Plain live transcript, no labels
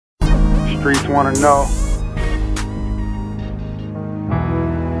streets wanna know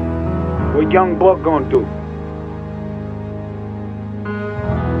what Young Buck gonna do.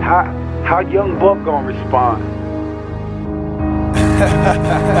 How Young Buck gonna respond?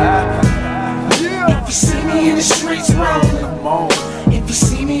 If you see me in the streets rolling, if you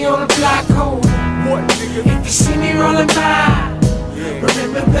see me on the block holding, if you see me rolling by,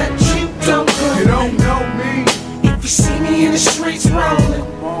 remember that you don't know You don't know me. If you see me in the streets rolling,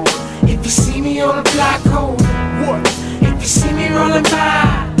 if you see me on the block holding, if you see me rolling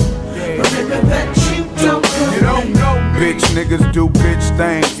by, remember that you don't know You don't know me. Bitch niggas do bitch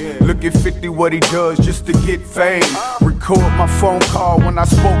things. Look at 50 what he does just to get fame. Record my phone call when I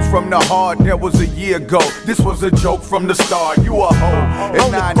spoke from the heart. That was a year ago. This was a joke from the start. You a hoe,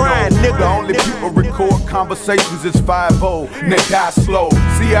 and I know the only people record conversations is 5-0. Now die slow.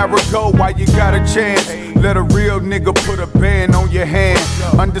 See how it go while you got a chance. Let a real nigga put a band on your hand.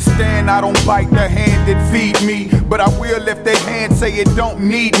 Understand I don't bite the hand that feed me, but I will if they hand say it don't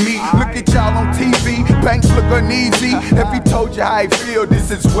need me. Look at y'all on TV, Banks look uneasy. If he told you how he feel,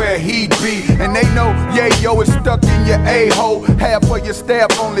 this is where he'd be. And they know, yeah, yo, it's stuck in your a-hole. Half of your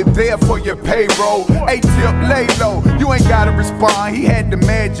staff only there for your payroll. A-tip, lay low, you ain't gotta respond. He had the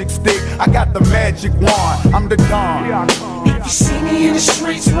magic stick, I got the magic wand. I'm the Don. If you see me in the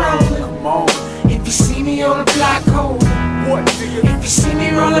streets rolling, if you see me on the block holding, if you see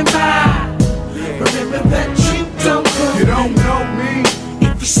me rolling by, remember that you don't know You don't know me.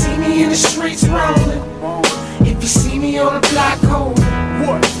 If you see me in the streets rolling, if you see me on the block holding,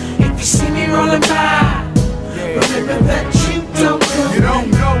 if you see me rolling by, remember that you don't know You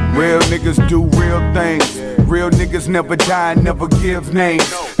don't know me. Real niggas do real things. Real niggas never die, never give names.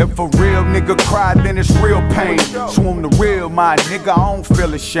 If a real nigga cry, then it's real pain. So I'm the real, my nigga, I don't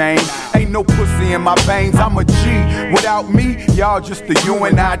feel ashamed. Ain't no pussy in my veins, I'm a G. Without me, y'all just the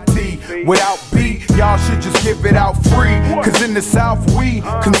UNIT. Without B, y'all should just give it out free. Cause in the South, we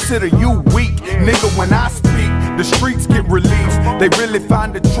consider you weak. Nigga, when I speak, the streets get relief. They really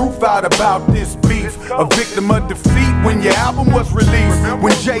find the truth out about this beef. A victim of defeat when your album was released.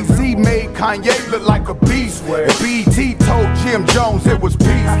 When Jay-Z made Kanye look like a beast. And B.O.A.T told Jim Jones it was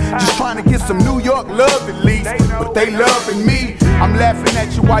peace. Just trying to get some New York love at least. But they loving me. I'm laughing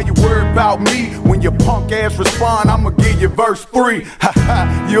at you while you worry about me. When your punk ass respond, I'ma give you verse 3.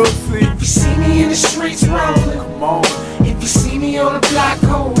 Haha, you'll see. If you see me in the streets rolling, if you see me on the block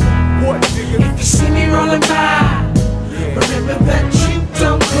holding, if you see me rolling by, remember that you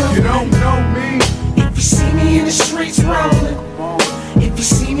don't know You don't know me. If you see me in the streets rolling, if you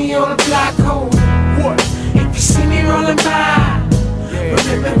see me on the block holding, if you see me rolling by,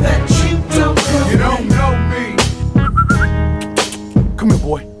 remember that you don't know You don't know me. Come here,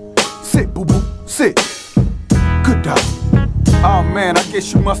 boy. Sit, boo-boo. Sit. Good dog. Oh, man, I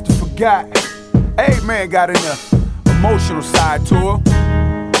guess you must have forgot. Hey, man got an emotional side to him.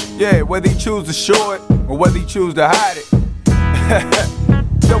 Yeah, whether he choose to show it or whether he choose to hide it.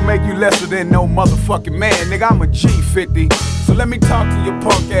 Don't make you lesser than no motherfucking man. Nigga, I'm a G50. So let me talk to your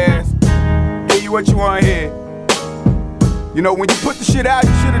punk ass. Give you what you want to hear. You know, when you put the shit out,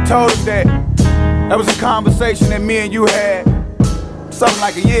 you should have told him that. That was a conversation that me and you had something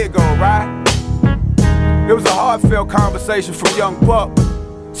like a year ago, right? It was a heartfelt conversation from Young Buck.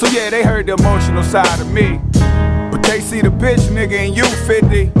 So yeah, they heard the emotional side of me. But they see the bitch nigga in you,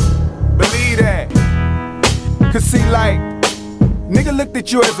 50. Believe that. Cause see, like, nigga looked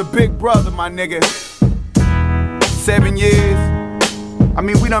at you as a big brother, my nigga. 7 years. I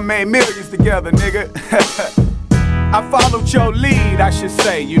mean, we done made millions together, nigga. I followed your lead, I should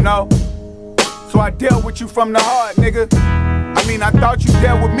say, you know? So I dealt with you from the heart, nigga. I mean, I thought you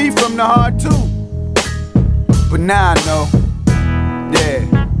dealt with me from the heart, too. But now I know. Yeah,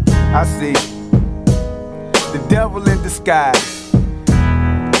 I see. The devil in disguise.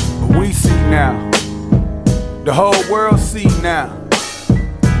 But we see now. The whole world see now.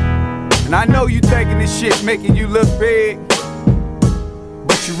 And I know you thinking this shit making you look big,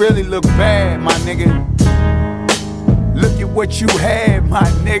 but you really look bad, my nigga. Look at what you had, my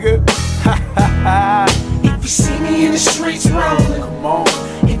nigga. If you see me in the streets rolling,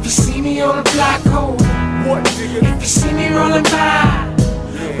 if you see me on the block holding, if you see me rolling by,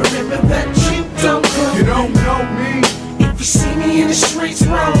 remember that you don't know You don't know me. If you see me in the streets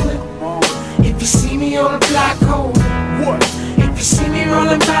rolling, if you see me on the block holding, if you see me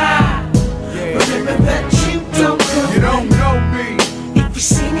rolling by, remember that you don't know You don't know me. If you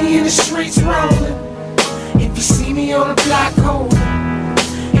see me in the streets rolling, if you see me on the block holding,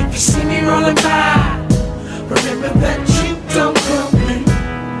 if you see me rolling by, remember that you don't know me.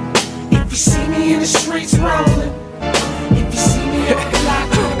 If you see me in the streets rolling,